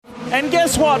And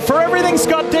guess what? For everything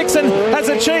Scott Dixon has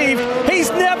achieved, he's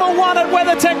never won at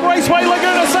WeatherTech Raceway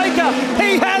Laguna Seca.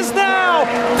 He has now.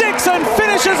 Dixon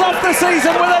finishes off the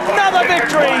season with another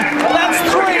victory. That's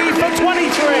 3 for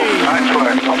 23.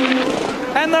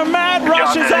 And the mad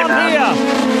rush is on here.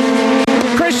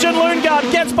 Christian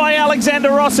Lundgaard gets by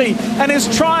Alexander Rossi and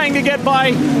is trying to get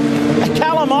by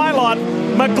Callum Ilott.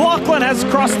 McLaughlin has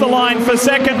crossed the line for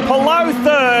second, Palou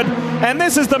third, and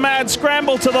this is the mad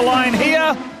scramble to the line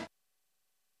here.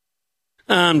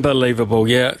 Unbelievable,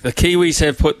 yeah. The Kiwis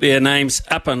have put their names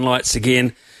up in lights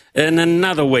again in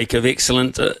another week of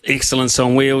excellence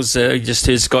on wheels. You just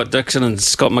heard Scott Dixon and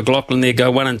Scott McLaughlin there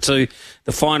go 1 and 2.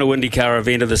 The final IndyCar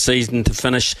event of the season to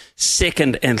finish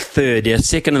second and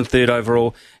third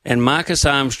overall. And Marcus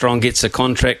Armstrong gets a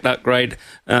contract upgrade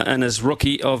in his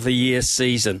Rookie of the Year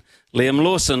season. Liam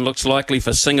Lawson looks likely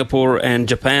for Singapore and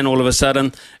Japan all of a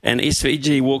sudden, and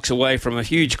SVG walks away from a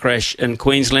huge crash in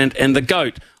Queensland, and the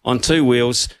GOAT on 2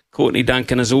 wheels, Courtney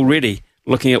Duncan, is already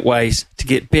looking at ways to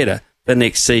get better the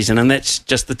next season, and that's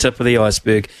just the tip of the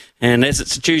iceberg. And as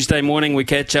it's a Tuesday morning, we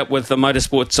catch up with the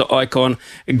motorsports icon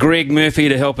Greg Murphy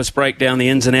to help us break down the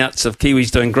ins and outs of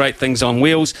Kiwis doing great things on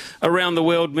wheels around the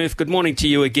world. Murph, good morning to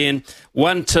you again.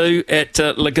 1-2 at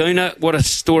Laguna. What a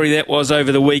story that was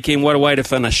over the weekend. What a way to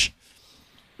finish.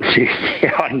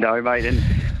 Yeah, I know, mate.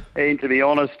 And to be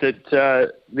honest, there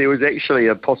was actually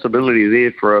a possibility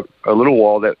there for a little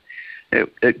while that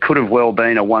it could have well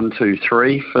been a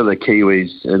 1-2-3 for the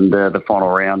Kiwis in the final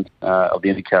round of the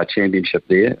IndyCar Championship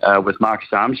there, with Marcus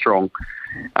Armstrong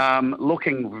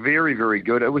looking very, very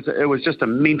good. It was just a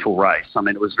mental race. I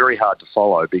mean, it was very hard to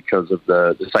follow because of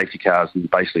the safety cars,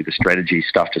 and basically the strategy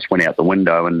stuff just went out the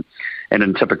window. And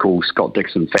in typical Scott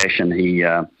Dixon fashion,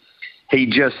 he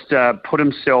just put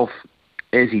himself,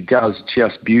 as he does,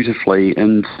 just beautifully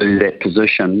into that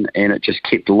position, and it just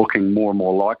kept looking more and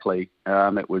more likely.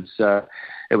 It was going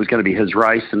to be his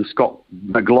race, and Scott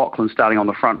McLaughlin, starting on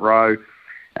the front row,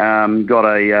 got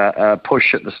a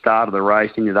push at the start of the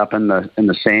race, ended up in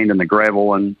the sand and the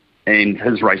gravel, and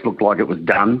his race looked like it was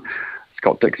done.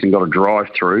 Scott Dixon got a drive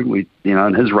through,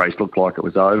 and his race looked like it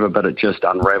was over, but it just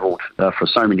unravelled for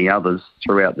so many others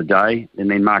throughout the day.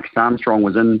 And then Marcus Armstrong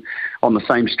was in on the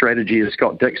same strategy as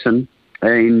Scott Dixon,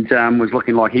 and was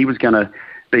looking like he was going to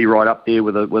be right up there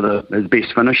with his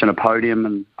best finish and a podium,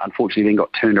 and unfortunately then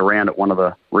got turned around at one of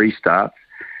the restarts.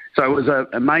 So it was an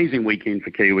amazing weekend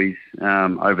for Kiwis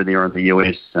over there in the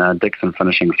US. Dixon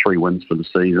finishing 3 wins for the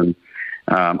season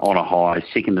on a high,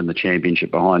 second in the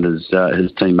championship behind his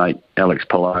teammate Alex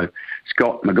Palou.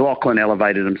 Scott McLaughlin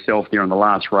elevated himself there in the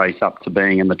last race up to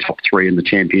being in the top 3 in the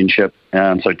championship.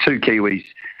 So 2 Kiwis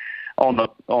on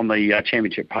the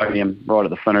championship podium right at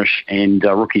the finish, and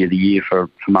Rookie of the Year for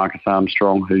Marcus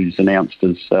Armstrong, who's announced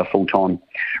his full-time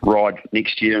ride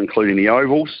next year, including the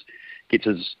ovals. Gets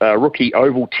his rookie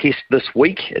oval test this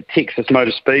week at Texas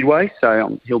Motor Speedway,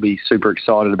 so he'll be super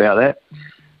excited about that.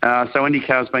 So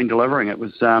IndyCar's been delivering. It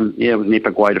was it was an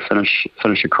epic way to finish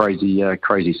a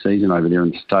crazy season over there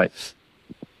in the States.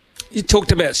 You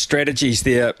talked about strategies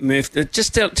there, Murph.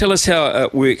 Just tell us how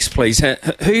it works, please.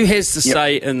 Who has the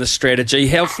say in the strategy?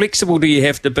 How flexible do you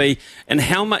have to be? And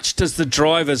how much does the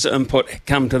driver's input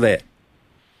come to that?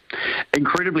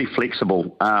 Incredibly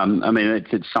flexible. I mean,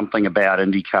 it's something about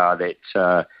IndyCar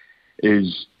that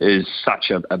is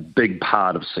such a big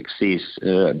part of success,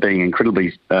 being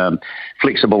incredibly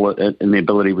flexible in the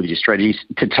ability with your strategies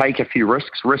to take a few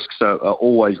risks. Risks are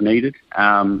always needed,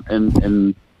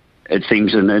 and it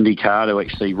seems in IndyCar to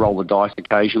actually roll the dice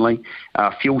occasionally.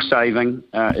 Fuel saving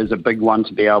is a big one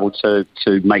to be able to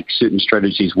make certain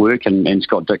strategies work, and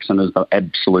Scott Dixon is the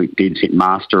absolute dead set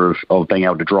master of being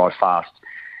able to drive fast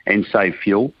and save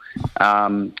fuel.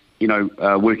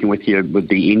 Working with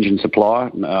the engine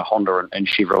supplier, Honda and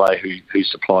Chevrolet, who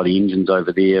supply the engines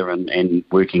over there, and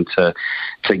working to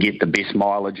get the best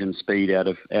mileage and speed out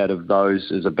of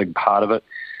those is a big part of it.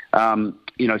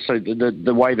 So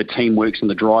the way the team works and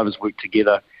the drivers work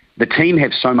together, the team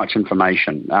have so much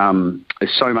information,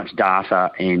 there's so much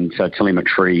data and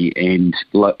telemetry, and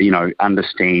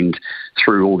understand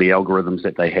through all the algorithms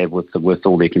that they have with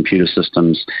all their computer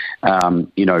systems,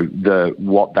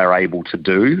 what they're able to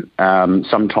do.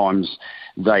 Sometimes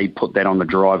they put that on the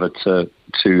driver to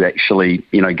actually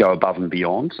go above and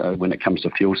beyond when it comes to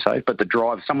fuel save. But the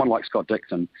driver, someone like Scott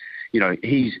Dixon,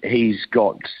 he's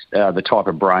got the type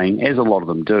of brain, as a lot of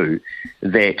them do,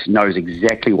 that knows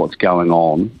exactly what's going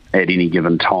on at any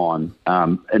given time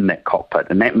in that cockpit,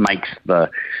 and that makes the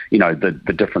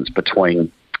difference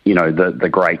between the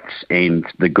greats and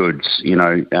the goods.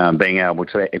 Being able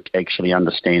to actually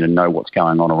understand and know what's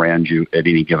going on around you at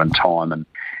any given time,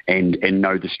 and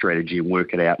know the strategy and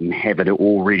work it out and have it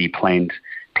already planned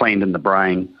in the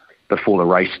brain before the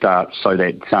race starts, so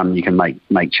that you can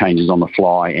make changes on the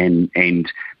fly and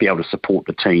be able to support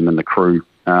the team and the crew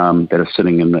that are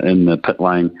sitting in the pit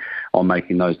lane on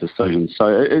making those decisions.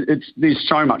 So there's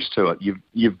so much to it.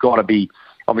 You've got to be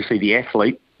obviously the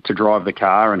athlete to drive the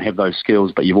car and have those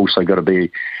skills, but you've also got to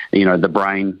be, the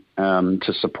brain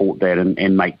to support that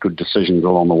and make good decisions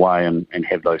along the way and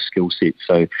have those skill sets.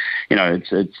 So,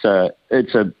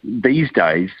 it's these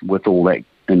days, with all that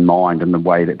in mind and the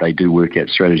way that they do work out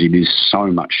strategy, there's so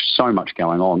much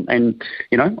going on, and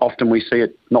often we see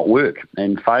it not work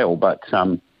and fail, but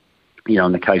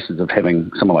in the cases of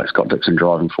having someone like Scott Dixon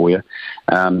driving for you,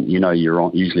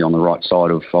 you're usually on the right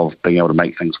side of being able to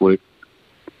make things work.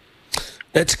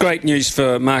 That's great news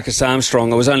for Marcus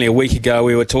Armstrong. It was only a week ago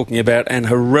we were talking about an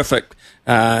horrific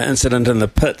incident in the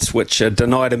pits, which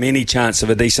denied him any chance of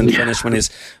a decent finish when his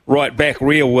right back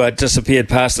wheel disappeared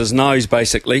past his nose,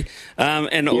 basically.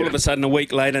 And all of a sudden, a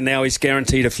week later, now he's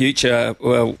guaranteed a future.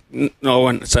 Well, I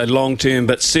won't say long-term,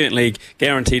 but certainly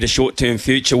guaranteed a short-term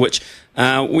future, which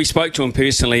we spoke to him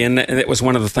personally, and that was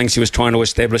one of the things he was trying to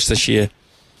establish this year.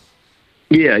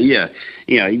 Yeah.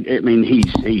 I mean,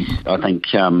 he's I think,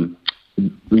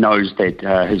 knows that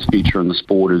his future in the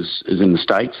sport is in the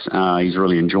States. He's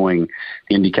really enjoying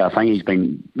the IndyCar thing. He's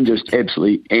been just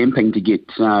absolutely amping to get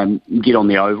on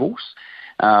the ovals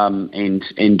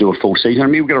and do a full season. I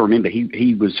mean, we've got to remember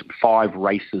he was 5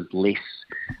 races less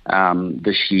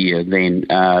this year than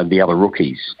the other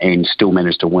rookies, and still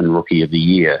managed to win Rookie of the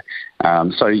Year.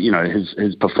 So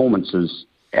his performance is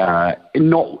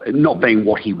not being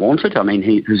what he wanted. I mean,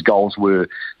 his goals were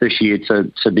this year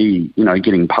to be,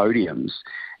 getting podiums,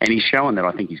 and he's shown that.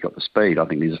 I think he's got the speed. I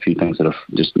think there's a few things that have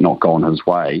just not gone his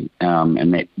way,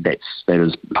 and that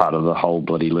is part of the whole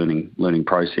bloody learning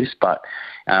process. But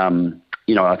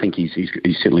I think he's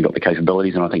certainly got the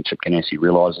capabilities, and I think Chip Ganassi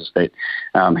realises that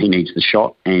he needs the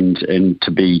shot and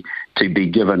to be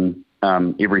given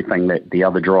everything that the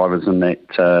other drivers in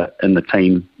the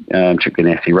team, Chip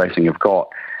Ganassi Racing, have got,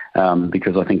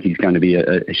 because I think he's going to be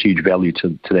a huge value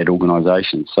to that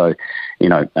organisation. So,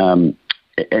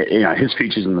 his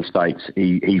future's in the States.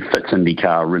 He fits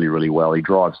IndyCar really, really well. He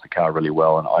drives the car really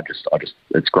well, and I just,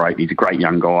 it's great. He's a great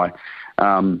young guy,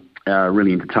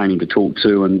 really entertaining to talk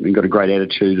to, and got a great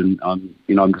attitude. And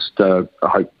I'm just, I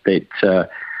hope that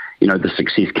the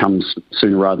success comes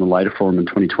sooner rather than later for him in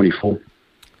 2024.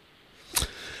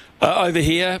 Over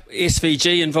here,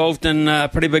 SVG involved in a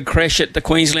pretty big crash at the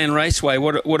Queensland Raceway.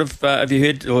 What have you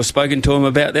heard or spoken to him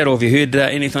about that, or have you heard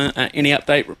anything, any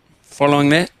update following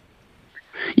that?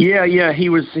 Yeah, he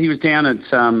was down at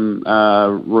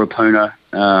Ruapuna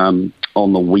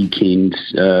on the weekend.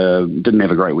 Didn't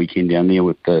have a great weekend down there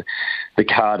with the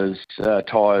Carter's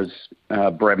tyres,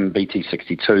 Brabham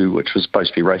BT62, which was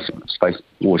supposed to be racing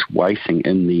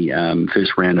in the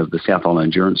first round of the South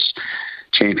Island Endurance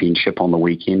Championship on the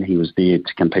weekend. He was there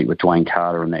to compete with Dwayne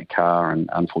Carter in that car, and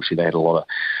unfortunately they had a lot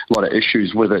of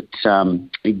issues with it,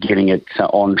 getting it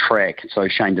on track. So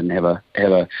Shane didn't have a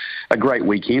great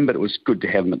weekend, but it was good to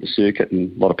have him at the circuit,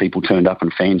 and a lot of people turned up,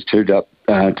 and fans turned up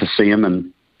to see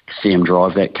him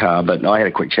drive that car. But I had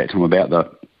a quick chat to him about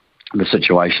the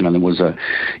situation, and there was a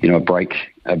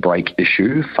brake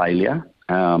issue, failure.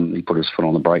 He put his foot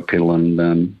on the brake pedal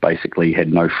and basically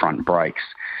had no front brakes.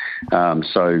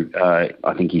 So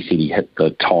I think he said he hit the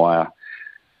tyre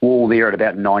wall there at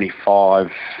about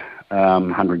 95,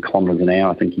 100 kilometres an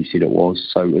hour. I think he said it was.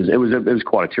 So it was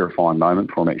quite a terrifying moment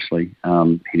for him, actually,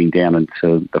 heading down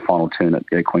into the final turn at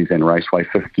the Queensland Raceway,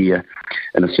 5th gear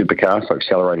in a supercar, so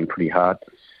accelerating pretty hard,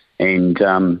 and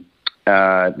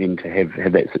then to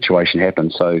have that situation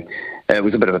happen. So it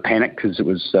was a bit of a panic, because it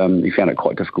was he found it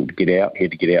quite difficult to get out. He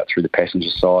had to get out through the passenger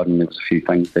side, and there was a few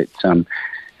things that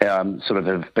sort of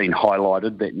have been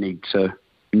highlighted that need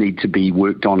to be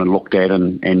worked on and looked at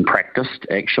and practiced,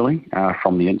 actually,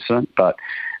 from the incident. But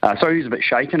so he was a bit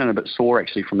shaken and a bit sore,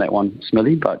 actually, from that one,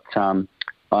 Smithy, but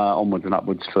onwards and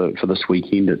upwards for this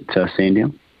weekend at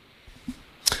Sandown.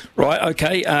 Right,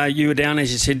 okay. You were down,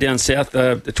 as you said, down south,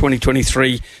 the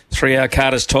 2023 3-hour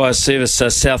Carter's Tyres Service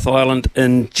South Island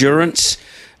Endurance.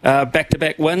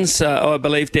 Back-to-back wins, I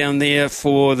believe, down there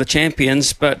for the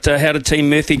champions. But how did Team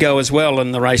Murphy go as well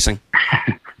in the racing?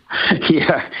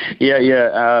 Yeah.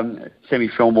 Sammy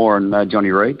Fillmore and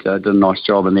Johnny Reid did a nice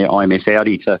job in their IMS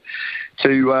Audi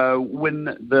to win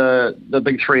the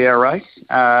big 3-hour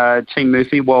race. Team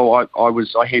Murphy, well,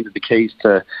 I handed the keys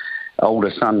to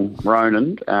older son,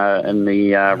 Ronan, in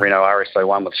the Renault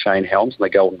RSO1 with Shane Helms, and the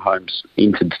Golden Homes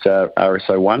entered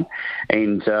RSO1.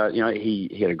 And, he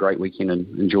had a great weekend and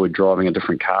enjoyed driving a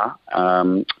different car.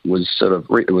 It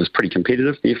was pretty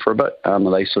competitive there for a bit.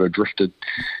 They sort of drifted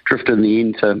in the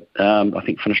end to, I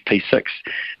think, finished P6.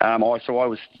 I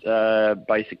was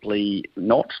basically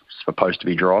not supposed to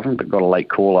be driving, but got a late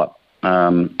call-up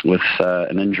with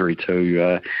an injury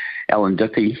to Alan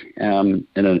Dippy in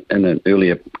an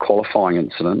earlier qualifying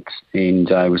incident, and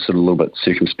was sort of a little bit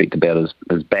circumspect about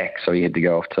his back, so he had to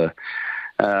go off to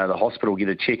the hospital, get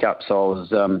a checkup. So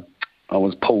I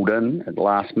was pulled in at the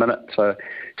last minute to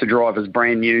drive his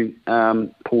brand new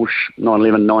Porsche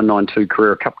 911 992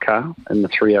 Carrera Cup car in the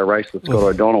 3-hour race with Scott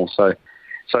O'Donnell. So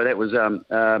that was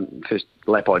first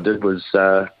lap I did was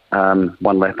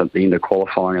one lap at the end of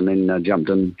qualifying, and then jumped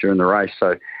in during the race.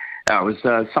 So it was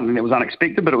something that was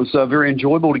unexpected, but it was very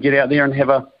enjoyable to get out there and have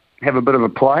a bit of a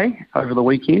play over the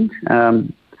weekend.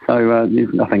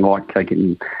 There's nothing like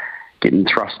getting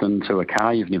thrust into a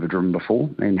car you've never driven before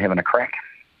and having a crack.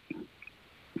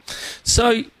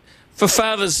 So, for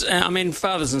fathers,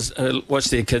 fathers watch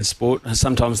their kids' sport.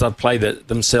 Sometimes they'll play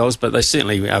themselves, but they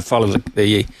certainly follow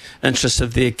the interests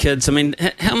of their kids. I mean,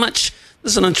 how much,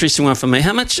 this is an interesting one for me,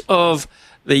 how much of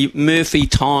the Murphy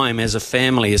time as a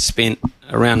family is spent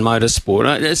around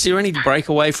motorsport? Is there any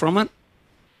breakaway from it?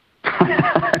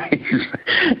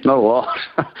 Not a lot.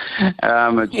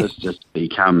 It just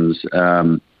becomes...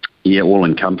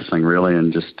 all-encompassing, really,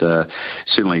 and just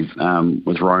certainly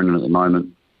with Ronan at the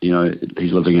moment,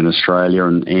 he's living in Australia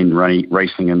and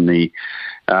racing in the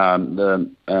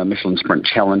Michelin Sprint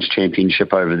Challenge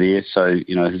Championship over there. So,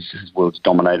 his world's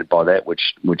dominated by that,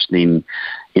 which then,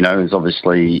 is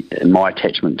obviously, my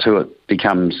attachment to it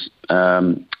becomes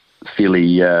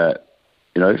fairly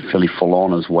full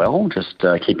on as well, just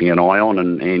keeping an eye on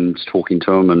and talking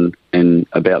to him and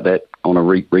about that on a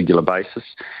regular basis.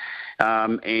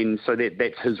 And so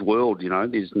that's his world,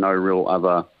 there's no real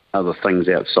other things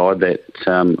outside that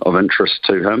of interest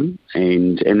to him.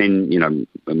 And then,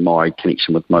 my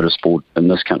connection with motorsport in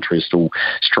this country is still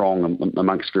strong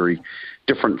amongst very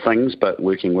different things, but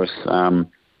working with,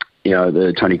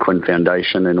 the Tony Quinn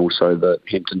Foundation and also the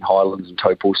Hampton Highlands and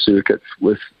Taupo circuit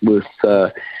with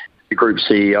the group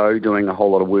CEO, doing a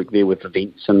whole lot of work there with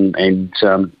events and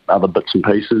other bits and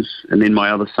pieces. And then my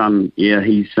other son,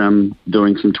 he's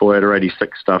doing some Toyota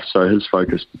 86 stuff, so his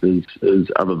focus is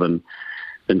other than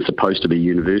supposed to be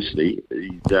university.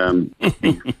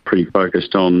 He's pretty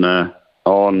focused on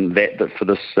that for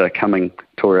this coming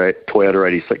Toyota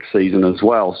 86 season as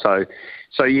well. So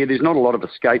there's not a lot of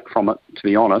escape from it, to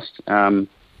be honest, and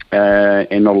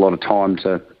not a lot of time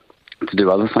to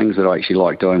do other things that I actually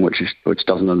like doing, which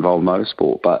doesn't involve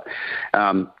motorsport. But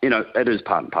it is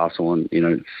part and parcel, and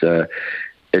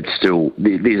it's still,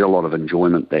 there's a lot of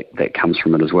enjoyment that comes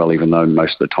from it as well. Even though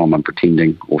most of the time I'm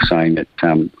pretending or saying that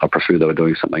I prefer they were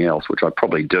doing something else, which I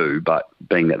probably do. But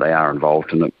being that they are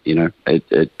involved in it,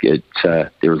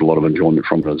 there is a lot of enjoyment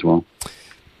from it as well.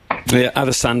 Yeah,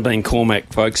 other son being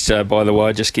Cormac, folks, by the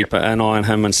way, just keep an eye on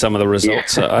him and some of the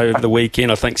results over the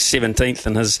weekend. I think 17th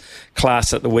in his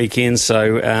class at the weekend,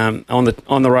 so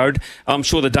on the road. I'm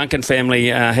sure the Duncan family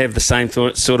have the same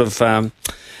sort of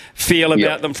feel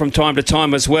about them from time to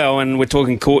time as well. And we're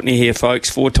talking Courtney here, folks,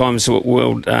 4 times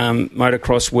world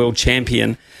motocross world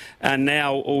champion, and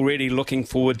now already looking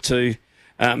forward to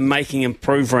making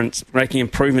improvements.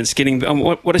 Getting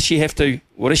what does she have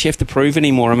to prove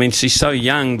anymore? I mean, she's so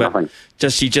young, but Nothing.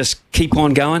 does she just keep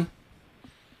on going?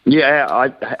 Yeah,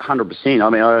 100%. I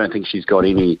mean, I don't think she's got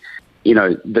any,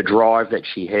 the drive that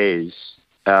she has.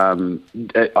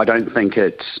 I don't think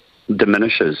it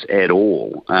diminishes at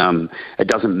all. It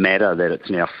doesn't matter that it's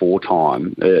now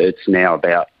 4-time. It's now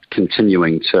about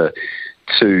continuing to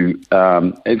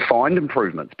find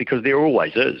improvements, because there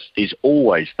always is. There's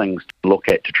always things to look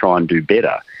at to try and do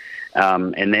better.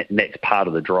 And that's part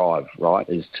of the drive, right,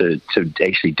 is to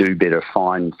actually do better,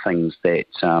 find things that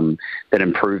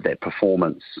improve that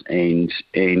performance and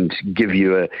give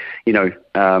you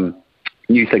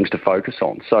new things to focus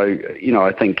on. So,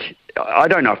 I think, I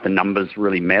don't know if the numbers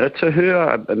really matter to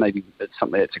her. Maybe it's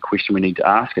something that's a question we need to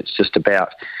ask. It's just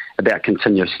about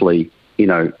continuously,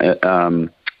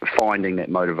 finding that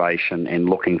motivation and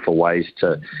looking for ways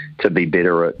to be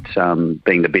better at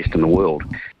being the best in the world.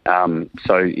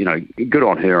 So, good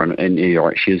on her,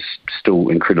 and she's still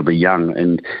incredibly young,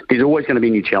 and there's always going to be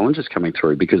new challenges coming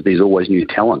through because there's always new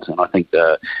talent. And I think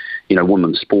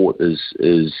women's sport is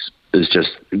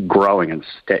just growing in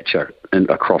stature and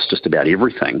across just about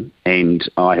everything. And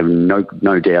I have no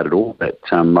doubt at all that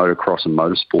motocross and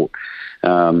motorsport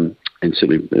and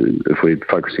certainly if we're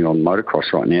focusing on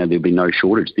motocross right now, there'll be no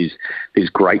shortage. There's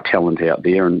great talent out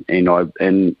there, and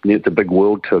it's a big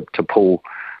world to pull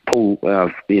all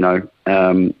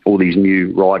these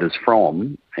new riders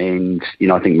from. And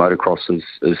I think motocross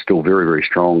is still very, very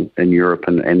strong in Europe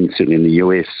and certainly in the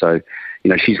US. So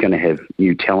she's going to have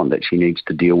new talent that she needs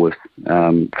to deal with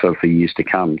for years to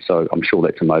come. So I'm sure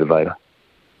that's a motivator.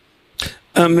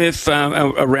 If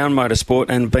around motorsport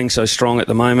and being so strong at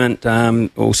the moment,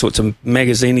 all sorts of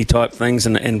magazine-y type things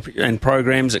and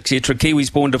programs, etc.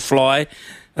 Kiwis Born to Fly,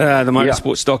 the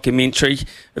Motorsports documentary.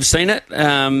 Have seen it?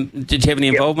 Did you have any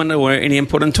involvement or any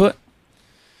input into it?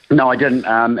 No, I didn't.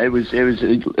 It was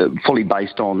fully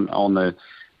based on the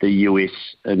US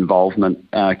involvement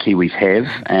Kiwis have,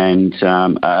 and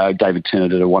David Turner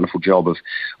did a wonderful job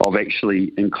of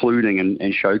actually including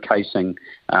and showcasing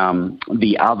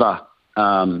the other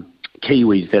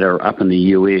Kiwis that are up in the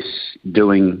US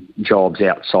doing jobs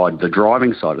outside the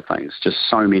driving side of things. Just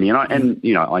so many, and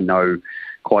I know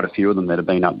quite a few of them that have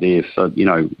been up there for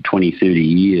 20, 30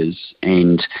 years,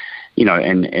 and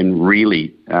really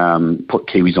put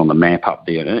Kiwis on the map up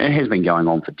there. And it has been going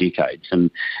on for decades. And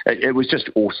it was just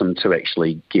awesome to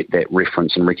actually get that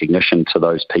reference and recognition to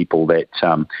those people that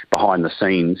behind the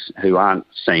scenes who aren't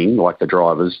seen, like the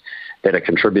drivers, that are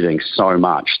contributing so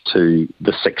much to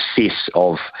the success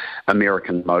of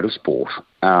American motorsport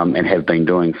and have been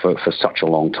doing for such a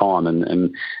long time.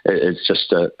 And it's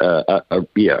just a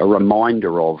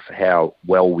reminder of how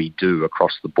well we do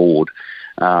across the board.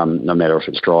 No matter if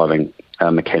it's driving,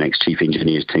 mechanics, chief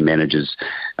engineers, team managers,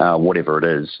 whatever it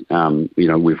is,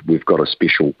 we've got a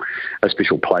special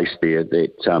place there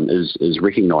that is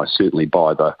recognised certainly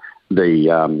by the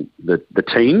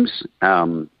teams,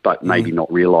 but maybe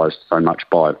not realised so much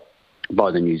by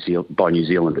New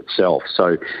Zealand itself.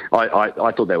 So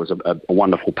I thought that was a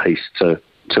wonderful piece to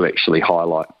actually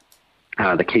highlight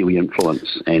the Kiwi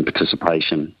influence and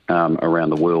participation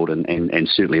around the world and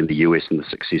certainly in the US and the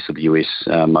success of US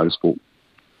motorsport.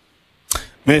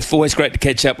 Murph, always great to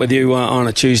catch up with you on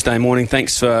a Tuesday morning.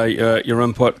 Thanks for your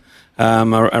input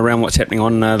around what's happening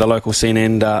on the local scene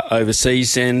and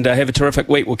overseas, and have a terrific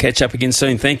week. We'll catch up again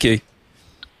soon. Thank you.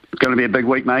 It's going to be a big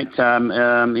week, mate.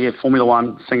 Formula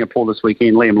One, Singapore this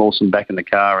weekend. Liam Lawson back in the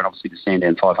car, and obviously the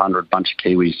Sandown 500, bunch of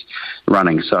Kiwis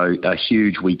running. So a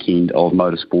huge weekend of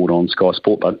motorsport on Sky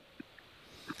Sport, bud.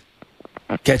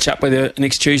 Catch up with you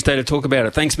next Tuesday to talk about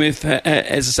it. Thanks, Murph.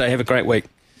 As I say, have a great week.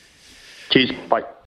 Cheers. Bye.